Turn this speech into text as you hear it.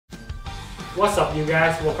What's up you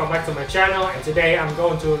guys, welcome back to my channel, and today I'm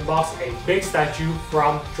going to unbox a big statue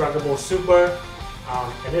from Dragon Ball Super.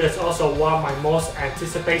 And it is also one of my most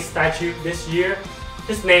anticipated statues this year.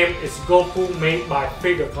 His name is Goku, made by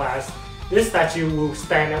Friedrich. This statue will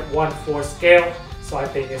stand at 1/4 scale, so I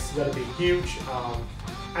think it's gonna be huge.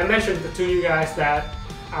 I mentioned to you guys that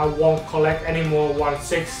I won't collect any more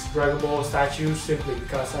 1/6 Dragon Ball statues simply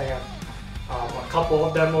because I have a couple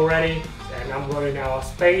of them already and I'm running out of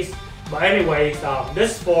space. But anyways,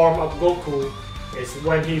 this form of Goku is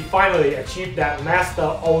when he finally achieved that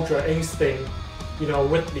Master Ultra Instinct, you know,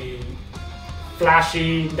 with the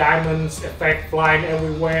flashy diamonds effect flying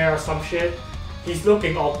everywhere or some shit. He's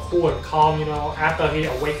looking all cool and calm, you know, after he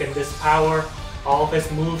awakened this power. All of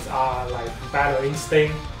his moves are like Battle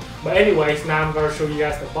Instinct. But anyways, now I'm gonna show you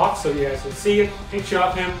guys the box so you guys can see a picture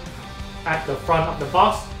of him at the front of the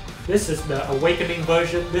box. This is the Awakening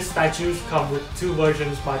version. This statues come with two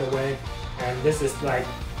versions, by the way, and this is like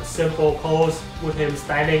a simple pose with him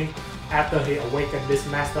standing after he awakened this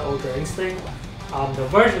Master Ultra Instinct. The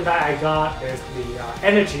version that I got is the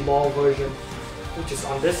Energy Ball version, which is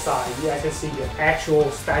on this side. You guys can see the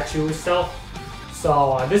actual statue itself.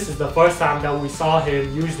 So this is the first time that we saw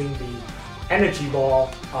him using the Energy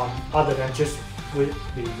Ball, other than just with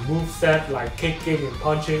the moveset like kicking and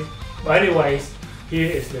punching. But anyways, here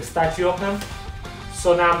is the statue of him.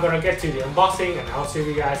 So now I'm gonna get to the unboxing and I'll see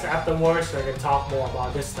you guys afterwards so I can talk more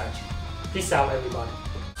about this statue. Peace out everybody.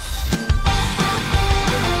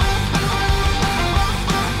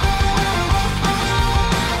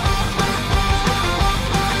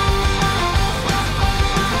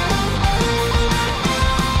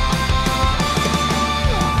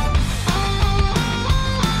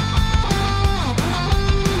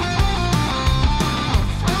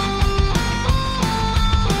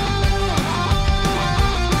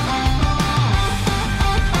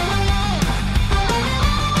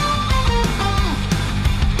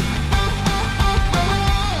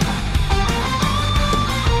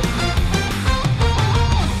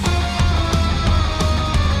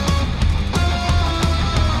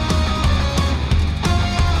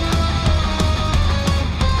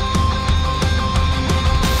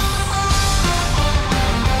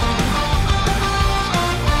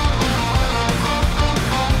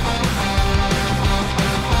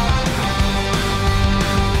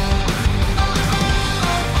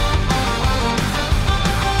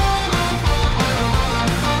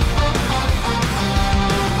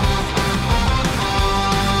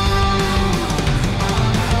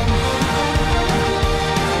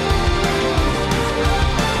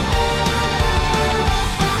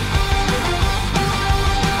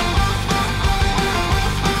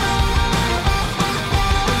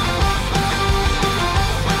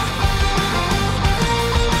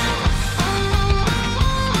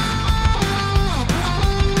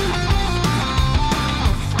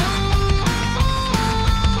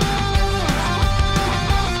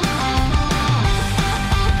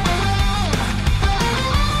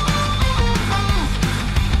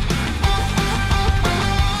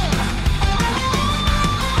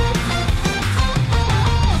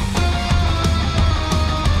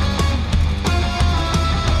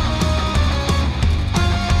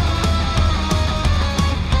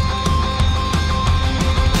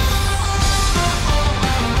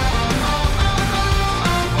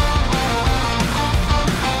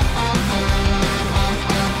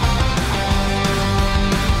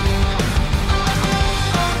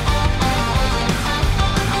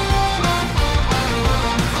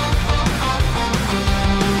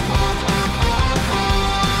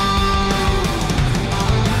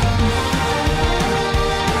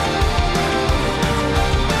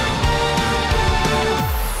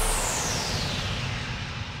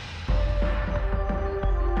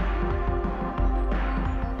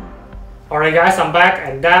 Alright guys, I'm back,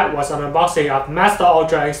 and that was an unboxing of Master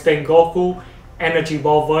Ultra Instinct Goku Energy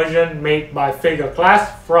Ball version made by Figure Class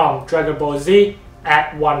from Dragon Ball Z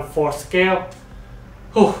at 1/4 scale.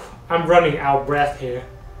 Whew, I'm running out of breath here.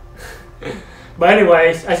 But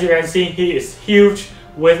anyways, as you can see, he is huge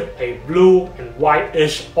with a blue and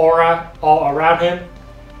whitish aura all around him.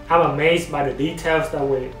 I'm amazed by the details that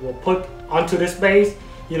we will put onto this base.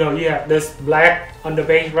 You know, you have this black on the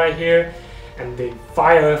base right here, and the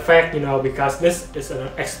fire effect, you know, because this is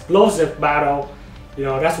an explosive battle, you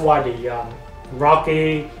know, that's why the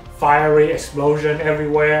rocky, fiery explosion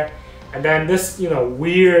everywhere. And then this, you know,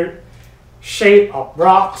 weird shape of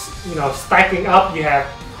rocks, you know, stacking up. You have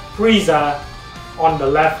Frieza on the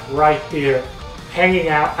left right here, hanging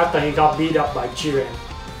out after he got beat up by Jiren.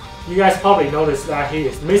 You guys probably noticed that he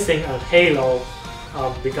is missing a halo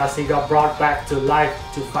because he got brought back to life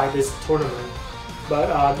to fight this tournament.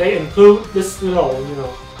 But they include this little,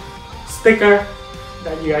 sticker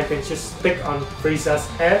that you guys can just stick on Frieza's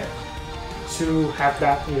head to have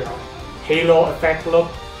that, halo effect look.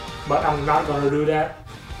 But I'm not gonna do that.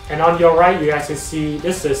 And on your right, you guys can see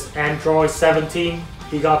this is Android 17.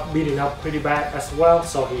 He got beaten up pretty bad as well,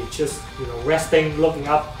 so he's just, resting, looking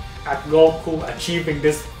up at Goku achieving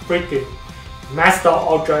this freaking Master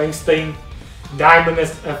Ultra Instinct diamond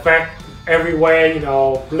effect everywhere,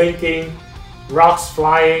 blinking, rocks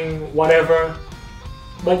flying, whatever.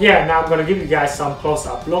 But yeah, now I'm gonna give you guys some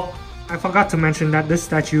close-up look. I forgot to mention that this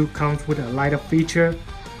statue comes with a light up feature,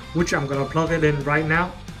 which I'm gonna plug it in right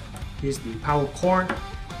now. Here's the power cord,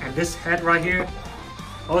 and this head right here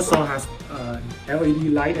also has an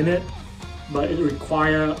LED light in it, but it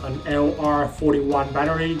requires an LR41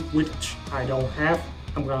 battery, which I don't have.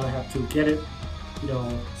 I'm gonna have to get it,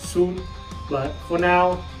 soon. But for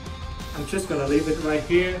now, I'm just gonna leave it right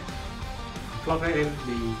here. Plug it in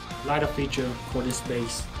the light up feature for this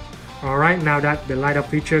base. Alright, now that the light up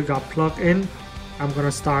feature got plugged in, I'm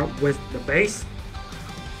gonna start with the base.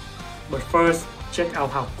 But first, check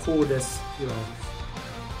out how cool this,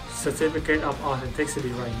 certificate of authenticity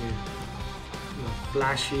right here.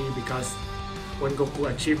 Flashy, because when Goku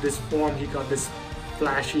achieved this form, he got this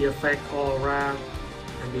flashy effect all around.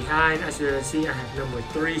 And behind, as you can see, I have number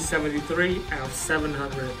 373 out of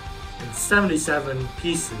 777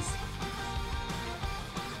 pieces.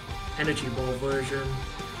 Energy Ball version,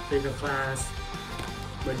 bigger class.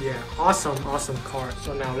 But yeah, awesome card.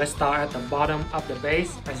 So now let's start at the bottom of the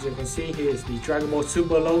base. As you can see, here is the Dragon Ball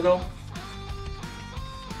Super logo.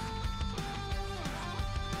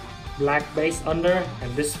 Black base under,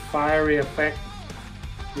 and this fiery effect,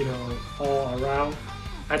 all around.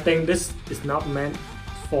 I think this is not meant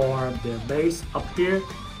for the base up here.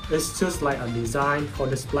 It's just like a design for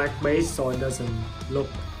this black base, so it doesn't look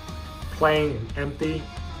plain and empty.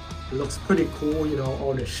 It looks pretty cool,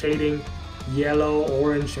 all the shading, yellow,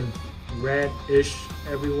 orange, and red-ish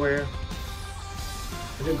everywhere.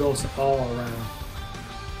 And it goes all around.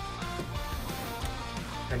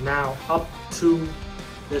 And now up to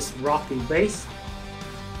this rocky base.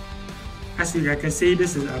 As you guys can see,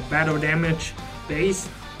 this is a battle damage base.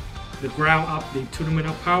 The ground up the tournament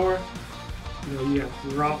of power. You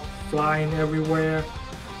have rock flying everywhere.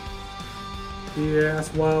 Here as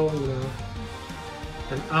well,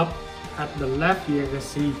 And up at the left here, you can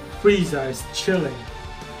see Frieza is chilling.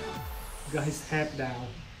 Got his head down.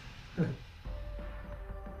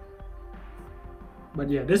 But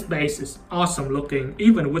yeah, this base is awesome looking,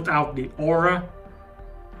 even without the aura.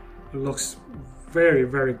 It looks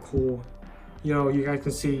very cool. You guys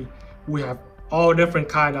can see we have all different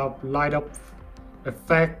kind of light up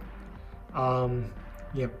effect.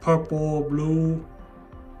 Purple, blue,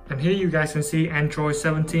 and here you guys can see Android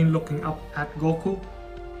 17 looking up at Goku.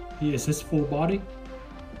 Here is his full body.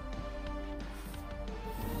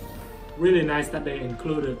 Really nice that they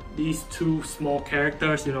included these two small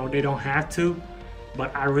characters. They don't have to,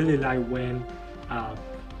 but I really like when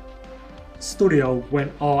studio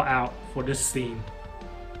went all out for this scene.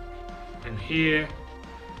 And here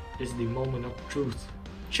is the moment of truth.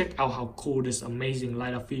 Check out how cool this amazing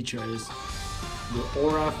light up feature is. The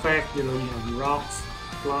aura effect, you have rocks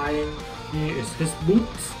flying. Here is his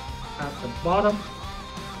boots at the bottom.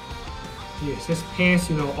 Here is his pants,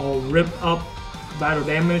 all ripped up, battle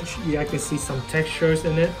damage. I can see some textures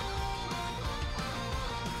in it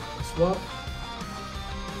as well.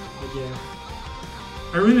 But yeah,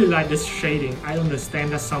 I really like this shading. I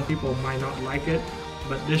understand that some people might not like it,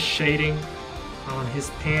 but this shading on his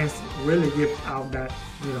pants really gives out that,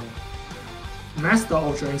 Master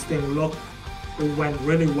Ultra Instinct look. It went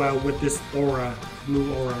really well with this aura,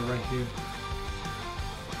 blue aura right here.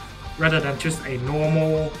 Rather than just a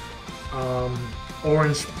normal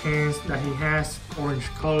orange pants that he has, orange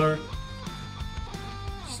color.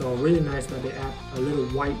 So really nice that they add a little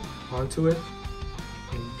white onto it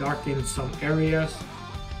and darken some areas.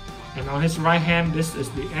 And on his right hand, this is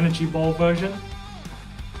the Energy Ball version.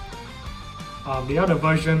 The other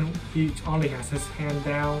version, he only has his hand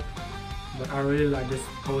down, but I really like this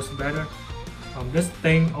pose better. This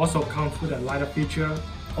thing also comes with a lighter feature.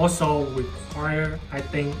 Also require, I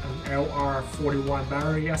think, an LR41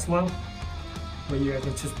 battery as well, where you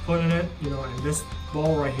can just put in it, and this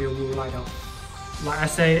ball right here will light up. Like I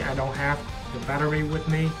say, I don't have the battery with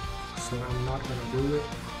me, so I'm not gonna do it.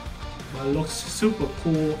 But it looks super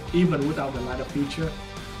cool even without the lighter feature.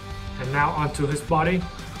 And now onto his body.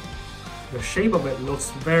 The shape of it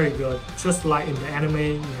looks very good, just like in the anime.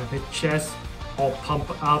 You have his chest all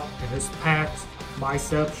pumped up, and his pecs,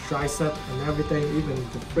 biceps, tricep, and everything. Even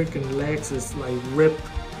the freaking legs is like ripped.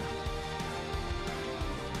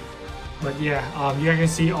 But yeah, you can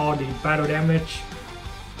see all the battle damage,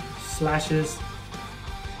 slashes.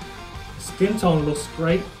 Skin tone looks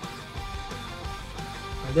great.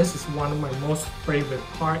 And this is one of my most favorite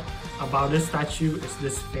part about this statue is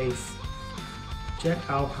this face. Check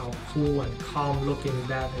out how cool and calm looking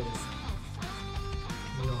that is.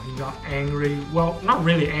 You know, he got angry. Well, not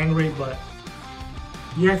really angry, but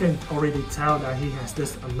you can already tell that he has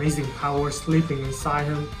this amazing power sleeping inside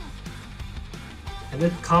him. And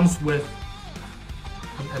it comes with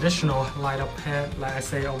an additional light up head, like I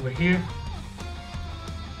say over here.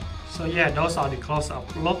 So yeah, those are the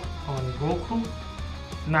close-up look on Goku.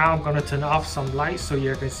 Now I'm gonna turn off some light so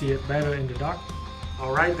you can see it better in the dark.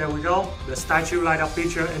 Alright, there we go. The statue light up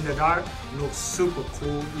feature in the dark looks super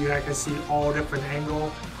cool. You guys can see all different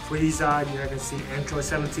angles. Frieza, you guys can see Android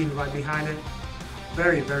 17 right behind it.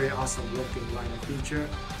 Very, very awesome looking light up feature.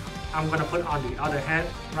 I'm gonna put on the other head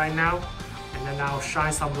right now, and then I'll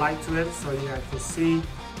shine some light to it so you guys can see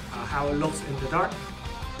how it looks in the dark.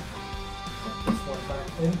 This one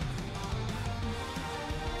back in.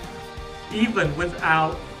 Even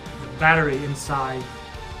without the battery inside,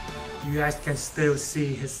 you guys can still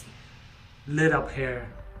see his lit up hair.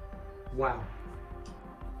 Wow.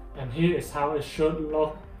 And here is how it should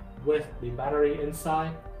look with the battery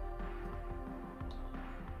inside.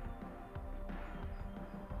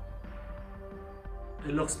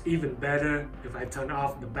 It looks even better if I turn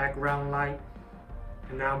off the background light.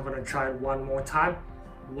 And now I'm gonna try it one more time.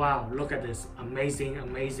 Wow, look at this amazing,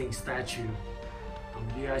 amazing statue.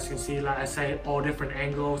 You guys can see, like I say, all different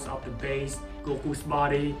angles of the base, Goku's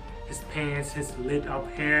body, his pants, his lit up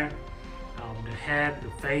hair, the head, the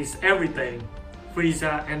face, everything.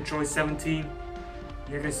 Frieza, Android 17.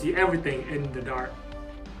 You can see everything in the dark.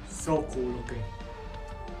 So cool looking.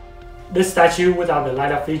 This statue without the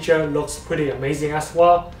light up feature looks pretty amazing as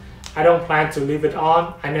well. I don't plan to leave it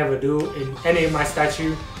on. I never do in any of my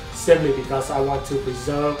statues, simply because I want to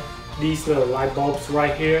preserve these little light bulbs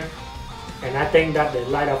right here. And I think that the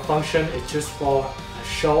light up function is just for a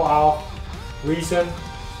show off reason.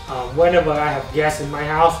 Whenever I have guests in my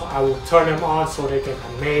house, I will turn them on so they can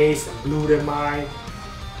amaze and blow their mind.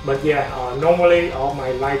 But yeah, normally all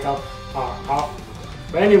my light up are off.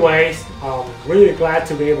 But anyways, really glad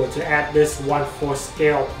to be able to add this 1/4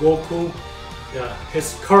 scale Goku,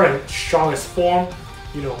 his current strongest form,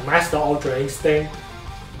 you know, Master Ultra Instinct.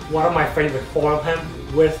 One of my favorite form of him,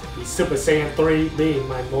 with the Super Saiyan 3 being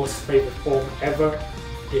my most favorite form ever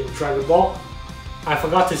in Dragon Ball. I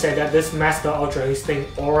forgot to say that this Master Ultra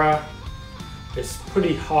Instinct aura is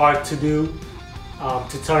pretty hard to do,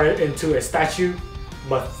 to turn it into a statue,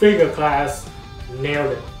 but Figure Class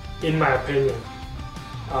nailed it, in my opinion.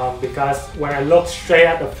 Because when I look straight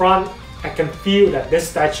at the front, I can feel that this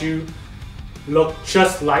statue looked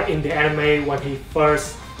just like in the anime when he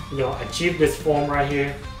first, you know, achieved this form right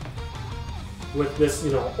here. With this,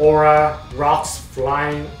 you know, aura, rocks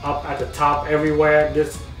flying up at the top everywhere.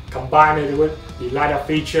 Just combined with the light up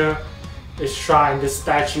feature, is shine this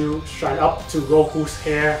statue shine up to Goku's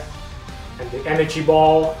hair and the energy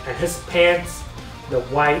ball and his pants, the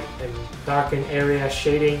white and darkened area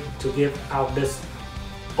shading to give out this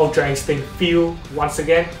Ultra Instinct feel once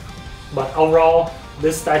again. But overall,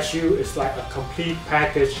 this statue is like a complete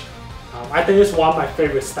package. I think it's one of my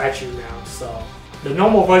favorite statues now. So the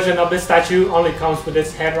normal version of this statue only comes with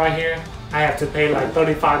this head right here. I have to pay like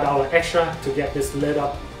 $35 extra to get this lit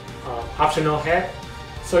up optional head.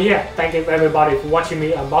 So yeah, thank you everybody for watching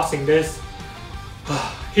me unboxing this.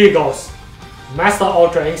 Here goes. Master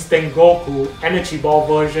Ultra Instinct Goku Energy Ball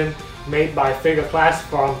version made by Figure Class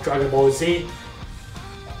from Dragon Ball Z.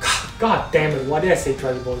 God damn it, why did I say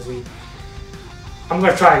Dragon Ball Z? I'm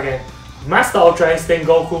gonna try again. Master Ultra Instinct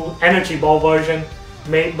Goku Energy Ball version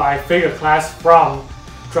made by Figure Class from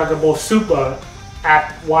Dragon Ball Super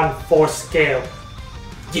at 1/4 scale.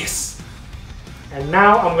 Yes! And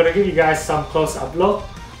now I'm gonna give you guys some close-up look.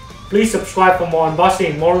 Please subscribe for more unboxing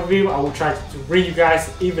and more review. I will try to bring you guys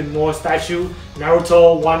even more statue,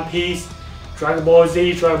 Naruto, One Piece, Dragon Ball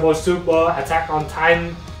Z, Dragon Ball Super, Attack on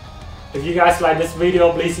Titan. If you guys like this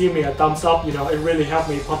video, please give me a thumbs up. You know, it really helped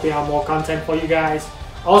me pumping out more content for you guys.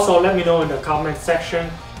 Also, let me know in the comment section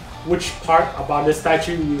which part about this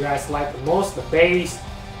statue you guys like the most. The base,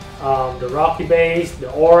 the rocky base,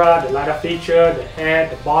 the aura, the light up feature, the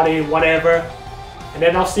head, the body, whatever. And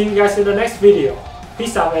then I'll see you guys in the next video.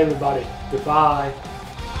 Peace out everybody. Goodbye.